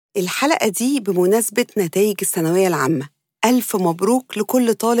الحلقة دي بمناسبة نتائج الثانوية العامة. ألف مبروك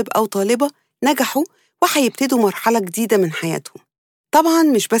لكل طالب أو طالبة نجحوا وهيبتدوا مرحلة جديدة من حياتهم. طبعاً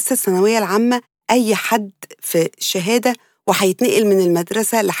مش بس الثانوية العامة، أي حد في شهادة وهيتنقل من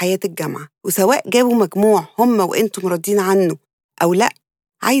المدرسة لحياة الجامعة، وسواء جابوا مجموع هم وإنتم راضين عنه أو لأ.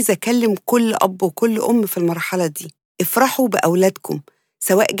 عايزة أكلم كل أب وكل أم في المرحلة دي، افرحوا بأولادكم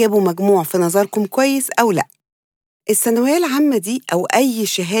سواء جابوا مجموع في نظركم كويس أو لأ. الثانوية العامة دي أو أي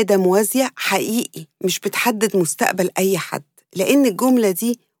شهادة موازية حقيقي مش بتحدد مستقبل أي حد، لأن الجملة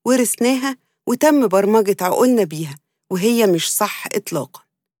دي ورثناها وتم برمجة عقولنا بيها، وهي مش صح إطلاقاً.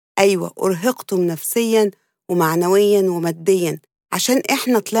 أيوة، أرهقتم نفسياً ومعنوياً ومادياً عشان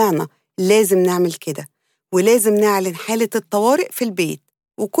إحنا طلعنا لازم نعمل كده، ولازم نعلن حالة الطوارئ في البيت،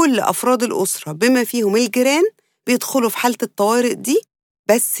 وكل أفراد الأسرة بما فيهم الجيران بيدخلوا في حالة الطوارئ دي.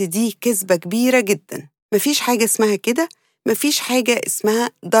 بس دي كذبة كبيرة جداً. مفيش حاجة اسمها كده، مفيش حاجة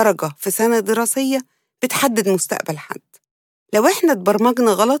اسمها درجة في سنة دراسية بتحدد مستقبل حد. لو احنا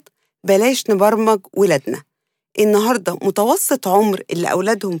اتبرمجنا غلط بلاش نبرمج ولادنا. النهاردة متوسط عمر اللي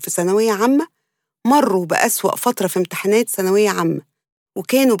أولادهم في ثانوية عامة مروا بأسوأ فترة في امتحانات ثانوية عامة،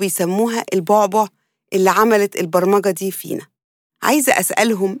 وكانوا بيسموها البعبع اللي عملت البرمجة دي فينا. عايزة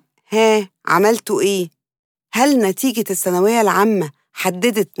أسألهم، عملتوا إيه؟ هل نتيجة الثانوية العامة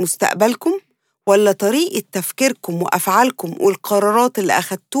حددت مستقبلكم؟ ولا طريقة تفكيركم وأفعالكم والقرارات اللي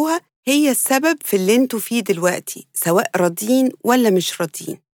أخدتوها هي السبب في اللي انتوا فيه دلوقتي، سواء راضيين ولا مش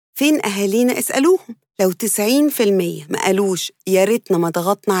راضيين؟ فين أهالينا؟ اسألوهم. لو 90% ما قالوش يا ريتنا ما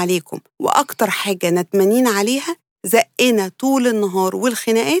ضغطنا عليكم، وأكتر حاجة ندمانين عليها زقنا طول النهار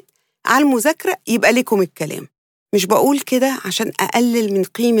والخناقات على المذاكرة، يبقى لكم الكلام. مش بقول كده عشان أقلل من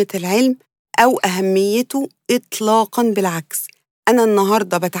قيمة العلم أو أهميته إطلاقاً، بالعكس. أنا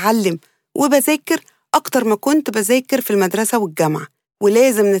النهاردة بتعلم وبذاكر أكتر ما كنت بذاكر في المدرسة والجامعة،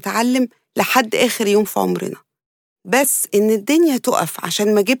 ولازم نتعلم لحد آخر يوم في عمرنا. بس إن الدنيا تقف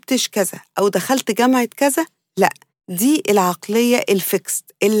عشان ما جبتش كذا أو دخلت جامعة كذا، لأ، دي العقلية الفيكست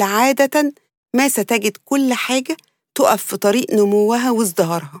اللي عادة ما ستجد كل حاجة تقف في طريق نموها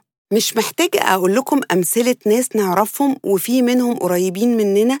وازدهارها. مش محتاجة أقول لكم أمثلة ناس نعرفهم وفي منهم قريبين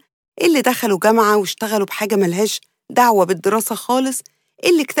مننا اللي دخلوا جامعة واشتغلوا بحاجة ملهاش دعوة بالدراسة خالص،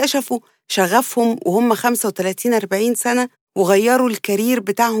 اللي اكتشفوا شغفهم وهم 35-40 سنة وغيروا الكارير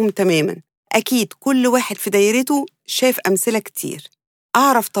بتاعهم تماماً. أكيد كل واحد في دايرته شاف أمثلة كتير.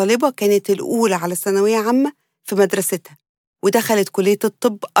 أعرف طالبة كانت الأولى على ثانوية عامة في مدرستها، ودخلت كلية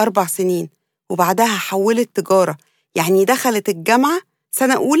الطب 4 سنين، وبعدها حولت تجارة، يعني دخلت الجامعة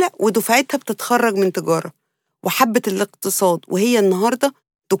سنة أولى ودفعتها بتتخرج من تجارة، وحبت الاقتصاد، وهي النهاردة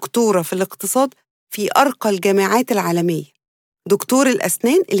دكتورة في الاقتصاد في أرقى الجامعات العالمية. دكتور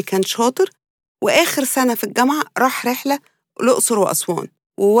الأسنان اللي كان شاطر وآخر سنة في الجامعة راح رحلة الأقصر وأسوان،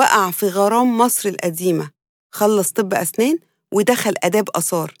 ووقع في غرام مصر القديمة، خلص طب أسنان ودخل آداب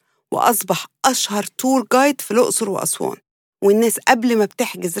آثار، وأصبح أشهر تور جايد في الأقصر وأسوان. والناس قبل ما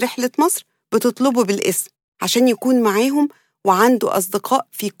بتحجز رحلة مصر بتطلبه بالاسم عشان يكون معاهم، وعنده أصدقاء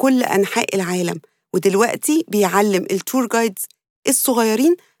في كل أنحاء العالم، ودلوقتي بيعلم التور جايدز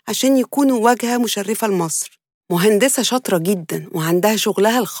الصغيرين عشان يكونوا واجهة مشرفة لمصر. مهندسة شاطرة جداً وعندها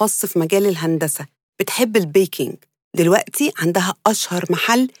شغلها الخاص في مجال الهندسة، بتحب البيكينج. دلوقتي عندها أشهر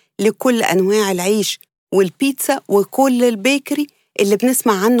محل لكل أنواع العيش والبيتزا وكل البيكري اللي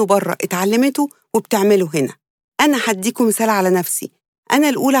بنسمع عنه بره اتعلمته وبتعمله هنا. أنا هديكم مثال على نفسي. أنا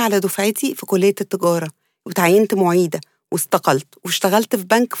الأولى على دفعتي في كلية التجارة، وتعينت معيدة واستقلت واشتغلت في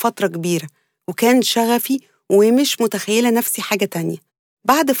بنك فترة كبيرة، وكان شغفي ومش متخيلة نفسي حاجة تانية.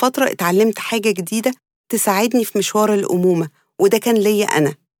 بعد فترة اتعلمت حاجة جديدة تساعدني في مشوار الأمومة، وده كان ليا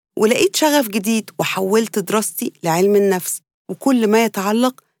أنا، ولقيت شغف جديد وحولت دراستي لعلم النفس وكل ما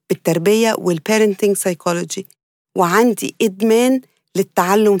يتعلق بالتربية والبيرنتينج سايكولوجي، وعندي إدمان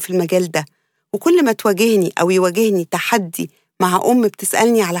للتعلم في المجال ده. وكل ما تواجهني أو يواجهني تحدي مع أم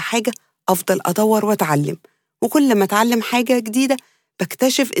بتسألني على حاجة، أفضل أدور وأتعلم، وكل ما أتعلم حاجة جديدة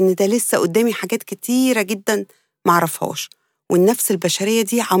بكتشف إن ده لسه قدامي حاجات كتيرة جدا معرفهاش. والنفس البشرية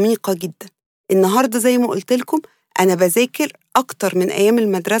دي عميقة جدا. النهاردة زي ما قلت لكم أنا بذاكر أكتر من أيام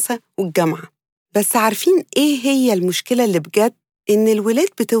المدرسة والجامعة. بس عارفين إيه هي المشكلة اللي بجد؟ إن الولاد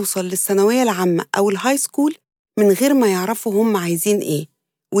بتوصل للثانوية العامة أو الهاي سكول من غير ما يعرفوا هم عايزين إيه،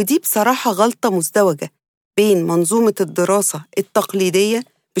 ودي بصراحة غلطة مزدوجة بين منظومة الدراسة التقليدية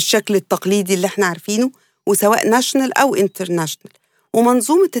بالشكل التقليدي اللي احنا عارفينه، وسواء ناشونال أو انترناشونال،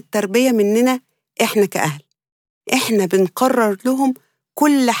 ومنظومة التربية مننا احنا كأهل. احنا بنقرر لهم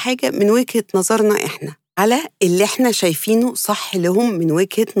كل حاجة من وجهة نظرنا احنا، على اللي احنا شايفينه صح لهم من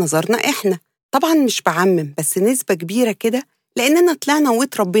وجهة نظرنا احنا. طبعا مش بعمم، بس نسبة كبيرة كده لأننا طلعنا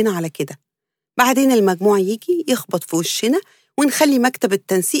واتربينا على كده. بعدين المجموع يجي يخبط في وشنا ونخلي مكتب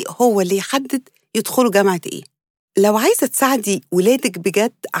التنسيق هو اللي يحدد يدخلوا جامعة إيه. لو عايزة تساعدي ولادك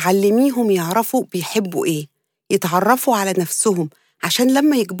بجد، علميهم يعرفوا بيحبوا إيه، يتعرفوا على نفسهم عشان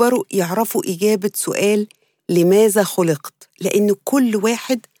لما يكبروا يعرفوا إجابة سؤال لماذا خلقت، لأن كل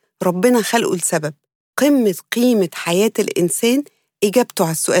واحد ربنا خلقه لسبب. قيمة حياة الإنسان إجابته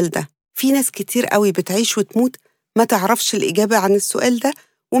على السؤال ده. في ناس كتير قوي بتعيش وتموت ما تعرفش الإجابة عن السؤال ده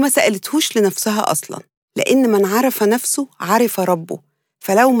وما سألتهوش لنفسها أصلاً، لأن من عرف نفسه عرف ربه.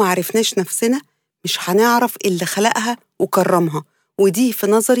 فلو ما عرفناش نفسنا مش هنعرف اللي خلقها وكرمها، ودي في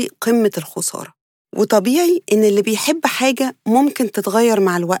نظري قمة الخسارة. وطبيعي إن اللي بيحب حاجة ممكن تتغير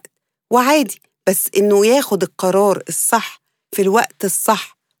مع الوقت، وعادي، بس إنه ياخد القرار الصح في الوقت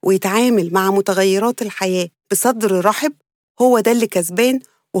الصح ويتعامل مع متغيرات الحياة بصدر رحب، هو ده اللي كسبان،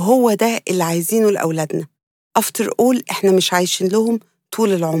 وهو ده اللي عايزينه لأولادنا. After all إحنا مش عايشين لهم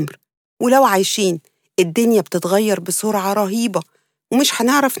طول العمر، ولو عايشين الدنيا بتتغير بسرعة رهيبة ومش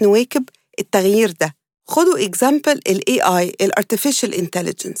هنعرف نواكب التغيير ده. خدوا example ال AI ال Artificial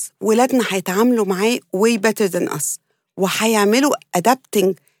Intelligence، ولادنا هيتعاملوا معاه way better than us، وهيعملوا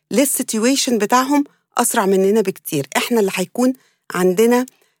adapting للسيتويشن بتاعهم أسرع مننا بكتير. إحنا اللي هيكون عندنا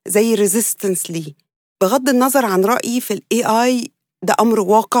زي resistance ليه. بغض النظر عن رأيي في ال AI، ده أمر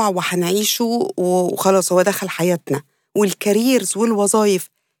واقع وهنعيشه وخلاص، هو دخل حياتنا، والكاريرز والوظائف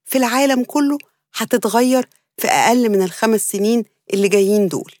في العالم كله هتتغير في أقل من ال5 سنين اللي جايين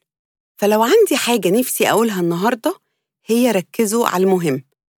دول. فلو عندي حاجة نفسي أقولها النهاردة هي ركزوا على المهم.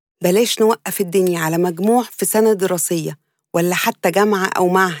 بلاش نوقف الدنيا على مجموع في سنة دراسية ولا حتى جامعة أو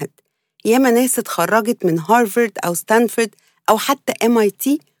معهد. ياما ناس اتخرجت من هارفارد أو ستانفورد أو حتى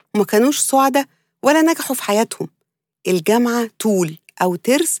MIT وما كانوش سعداء ولا نجحوا في حياتهم. الجامعة طول أو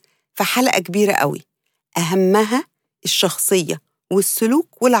ترس في حلقة كبيرة قوي، أهمها الشخصية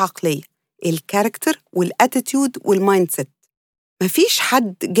والسلوك والعقلية، الكاركتر والاتيتيود والمايندسيت. مفيش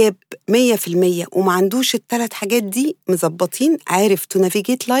حد جاب 100% وما عندوش ال3 حاجات دي مظبطين عارف to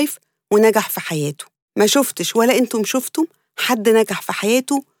navigate life ونجح في حياته. ما شفتش ولا انتم شفتم حد نجح في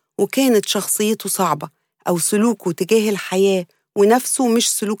حياته وكانت شخصيته صعبة أو سلوكه تجاه الحياة ونفسه مش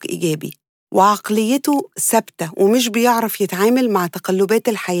سلوك إيجابي، وعقليته ثابتة ومش بيعرف يتعامل مع تقلبات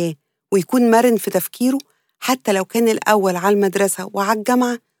الحياة ويكون مرن في تفكيره، حتى لو كان الأول على المدرسة وعلى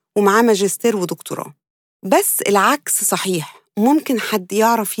الجامعة ومعاه ماجستير ودكتوراه. بس العكس صحيح، ممكن حد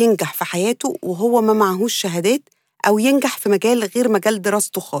يعرف ينجح في حياته وهو ما معهوش شهادات أو ينجح في مجال غير مجال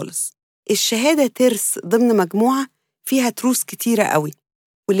دراسته خالص. الشهادة ترس ضمن مجموعة فيها تروس كتيرة قوي،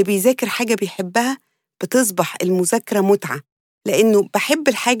 واللي بيذاكر حاجة بيحبها بتصبح المذاكرة متعة، لأنه بحب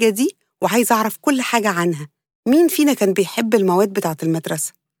الحاجة دي وعايز أعرف كل حاجة عنها. مين فينا كان بيحب المواد بتاعة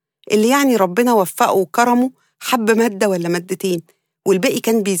المدرسة؟ اللي يعني ربنا وفقه وكرمه حب مادة ولا مادتين والباقي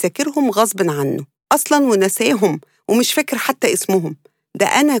كان بيذاكرهم غصب عنه أصلاً ونساهم ومش فاكر حتى اسمهم. ده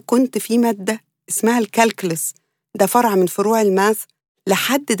أنا كنت في مادة اسمها الكالكولس، ده فرع من فروع الماث،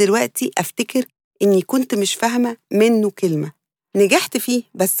 لحد دلوقتي أفتكر إني كنت مش فاهمة منه كلمة. نجحت فيه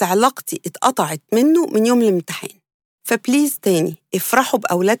بس علاقتي اتقطعت منه من يوم الامتحان. فبليز تاني افرحوا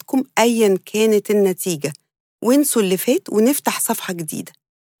بأولادكم أياً كانت النتيجة، وانسوا اللي فات ونفتح صفحة جديدة.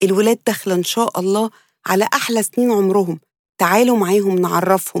 الولاد داخلة إن شاء الله على أحلى سنين عمرهم، تعالوا معاهم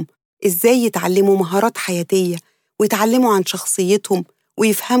نعرفهم إزاي يتعلموا مهارات حياتية ويتعلموا عن شخصيتهم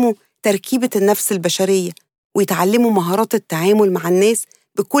ويفهموا تركيبة النفس البشرية ويتعلموا مهارات التعامل مع الناس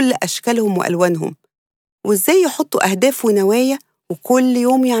بكل أشكالهم وألوانهم، وإزاي يحطوا أهداف ونوايا وكل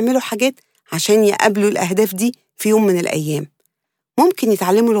يوم يعملوا حاجات عشان يقابلوا الأهداف دي في يوم من الأيام. ممكن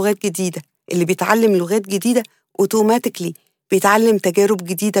يتعلموا لغات جديدة، اللي بيتعلم لغات جديدة أوتوماتيكلي بيتعلم تجارب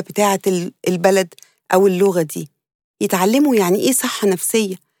جديدة بتاعة البلد أو اللغة دي. يتعلموا يعني إيه صحة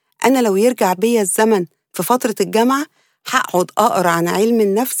نفسية. أنا لو يرجع بيا الزمن في فترة الجامعة هقعد أقرأ عن علم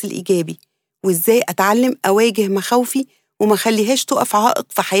النفس الإيجابي وإزاي أتعلم أواجه مخاوفي وما خليهاش تقف عائق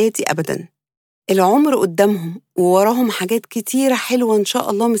في حياتي أبداً. العمر قدامهم ووراهم حاجات كتيرة حلوة إن شاء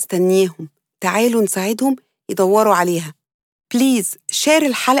الله مستنياهم، تعالوا نساعدهم يدوروا عليها. بليز شير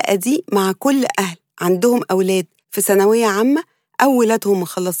الحلقة دي مع كل أهل عندهم أولاد في ثانوية عامة أو ولادهم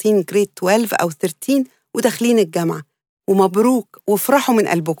مخلصين جريد 12 أو 13 وداخلين الجامعة، ومبروك وافرحوا من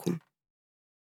قلبكم.